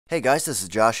Hey guys, this is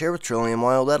Josh here with Trillium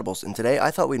Wild Edibles, and today I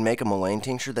thought we'd make a Mullein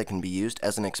tincture that can be used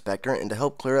as an expectorant and to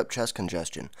help clear up chest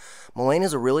congestion. Mullein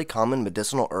is a really common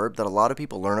medicinal herb that a lot of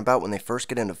people learn about when they first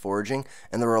get into foraging,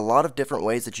 and there are a lot of different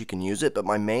ways that you can use it, but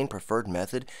my main preferred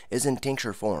method is in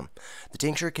tincture form. The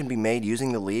tincture can be made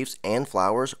using the leaves and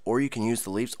flowers, or you can use the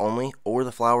leaves only or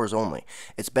the flowers only.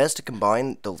 It's best to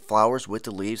combine the flowers with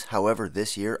the leaves. However,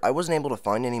 this year I wasn't able to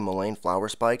find any Mullein flower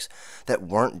spikes that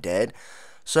weren't dead,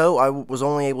 so I was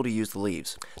only able to use the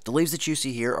leaves. The leaves that you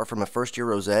see here are from a first-year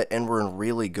rosette and were in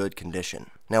really good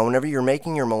condition. Now, whenever you're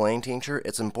making your Mullein tincture,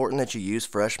 it's important that you use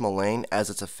fresh Mullein,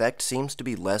 as its effect seems to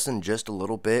be lessened just a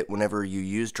little bit whenever you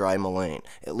use dry Mullein,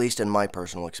 at least in my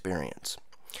personal experience.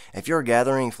 If you're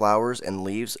gathering flowers and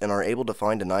leaves and are able to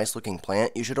find a nice looking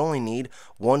plant, you should only need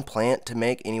one plant to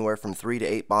make anywhere from 3 to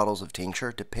 8 bottles of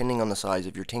tincture, depending on the size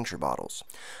of your tincture bottles.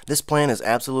 This plant is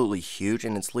absolutely huge,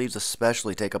 and its leaves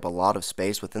especially take up a lot of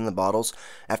space within the bottles.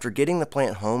 After getting the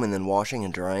plant home and then washing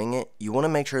and drying it, you want to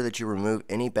make sure that you remove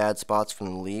any bad spots from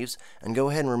the leaves, and go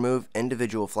ahead and remove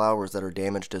individual flowers that are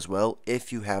damaged as well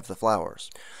if you have the flowers.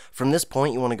 From this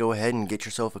point, you want to go ahead and get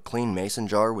yourself a clean mason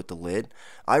jar with the lid.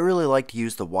 I really like to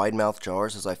use the wide mouth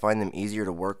jars as I find them easier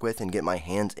to work with and get my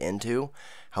hands into.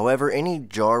 However, any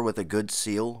jar with a good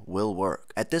seal will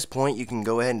work. At this point, you can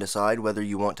go ahead and decide whether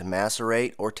you want to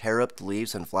macerate or tear up the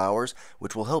leaves and flowers,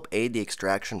 which will help aid the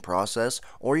extraction process,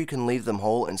 or you can leave them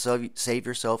whole and save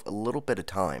yourself a little bit of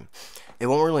time. It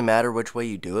won't really matter which way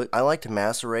you do it. I like to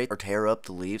macerate or tear up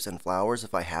the leaves and flowers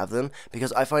if I have them,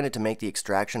 because I find it to make the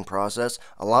extraction process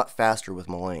a lot faster with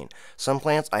Mullein. Some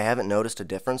plants I haven't noticed a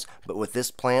difference, but with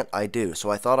this plant I do, so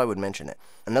I thought I would mention it.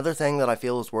 Another thing that I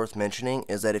feel is worth mentioning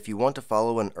is that if you want to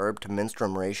follow an herb to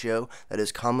menstruum ratio that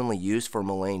is commonly used for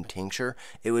Mullein tincture,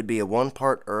 it would be a 1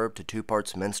 part herb to 2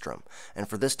 parts menstruum. And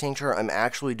for this tincture, I'm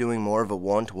actually doing more of a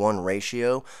 1-to-1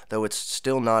 ratio, though it's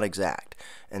still not exact.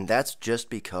 And that's just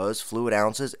because fluid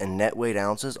ounces and net weight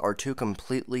ounces are two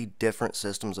completely different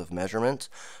systems of measurements,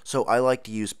 so I like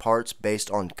to use parts based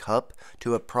on cup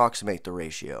to approximate the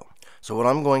ratio. So what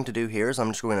I'm going to do here is I'm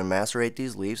just going to macerate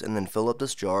these leaves and then fill up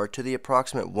this jar to the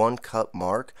approximate 1 cup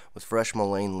mark with fresh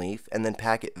Mullein leaf, and then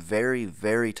pack it very,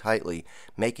 very tightly,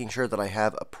 making sure that I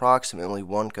have approximately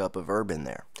 1 cup of herb in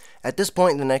there. At this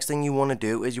point, the next thing you want to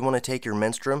do is you want to take your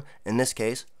menstruum, in this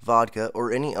case vodka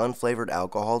or any unflavored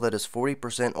alcohol that is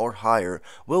 40% or higher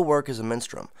will work as a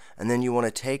menstruum, and then you want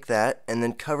to take that and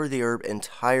then cover the herb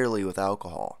entirely with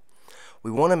alcohol. We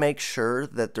want to make sure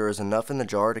that there is enough in the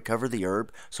jar to cover the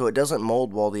herb so it doesn't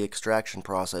mold while the extraction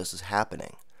process is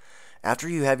happening. After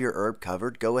you have your herb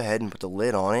covered, go ahead and put the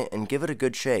lid on it and give it a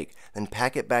good shake, then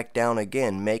pack it back down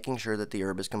again, making sure that the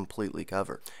herb is completely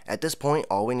covered. At this point,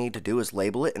 all we need to do is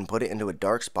label it and put it into a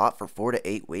dark spot for 4 to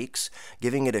 8 weeks,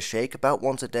 giving it a shake about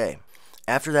once a day.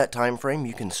 After that time frame,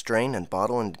 you can strain and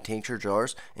bottle into tincture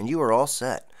jars, and you are all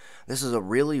set. This is a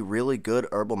really, really good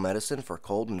herbal medicine for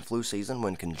cold and flu season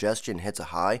when congestion hits a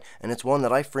high, and it's one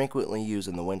that I frequently use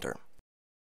in the winter.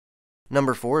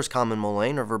 Number 4 is common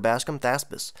Mullein, or Verbascum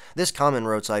thaspis. This common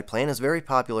roadside plant is very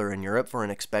popular in Europe for an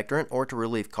expectorant or to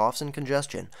relieve coughs and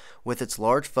congestion. With its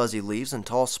large fuzzy leaves and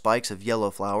tall spikes of yellow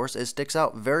flowers, it sticks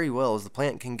out very well as the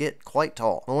plant can get quite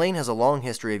tall. Mullein has a long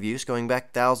history of use going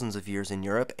back thousands of years in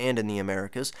Europe and in the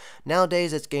Americas.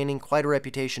 Nowadays it's gaining quite a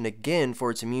reputation again for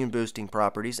its immune boosting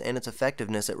properties and its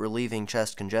effectiveness at relieving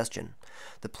chest congestion.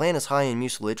 The plant is high in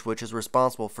mucilage, which is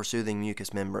responsible for soothing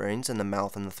mucous membranes in the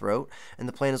mouth and the throat, and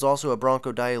the plant is also a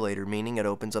bronchodilator, meaning it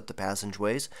opens up the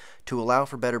passageways to allow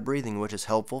for better breathing, which is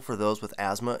helpful for those with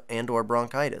asthma and or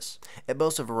bronchitis. It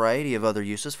boasts a variety of other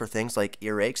uses for things like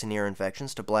earaches and ear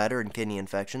infections, to bladder and kidney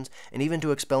infections, and even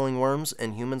to expelling worms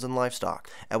in humans and livestock.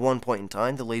 At one point in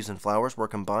time, the leaves and flowers were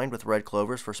combined with red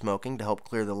clovers for smoking to help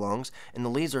clear the lungs, and the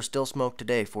leaves are still smoked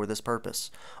today for this purpose.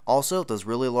 Also, those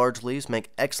really large leaves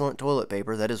make excellent toilet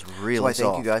paper that is really soft. So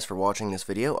I thank you guys for watching this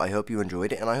video. I hope you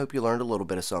enjoyed it, and I hope you learned a little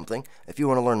bit of something. If you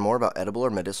want to learn more about edible or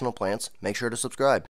medicinal plants, make sure to subscribe.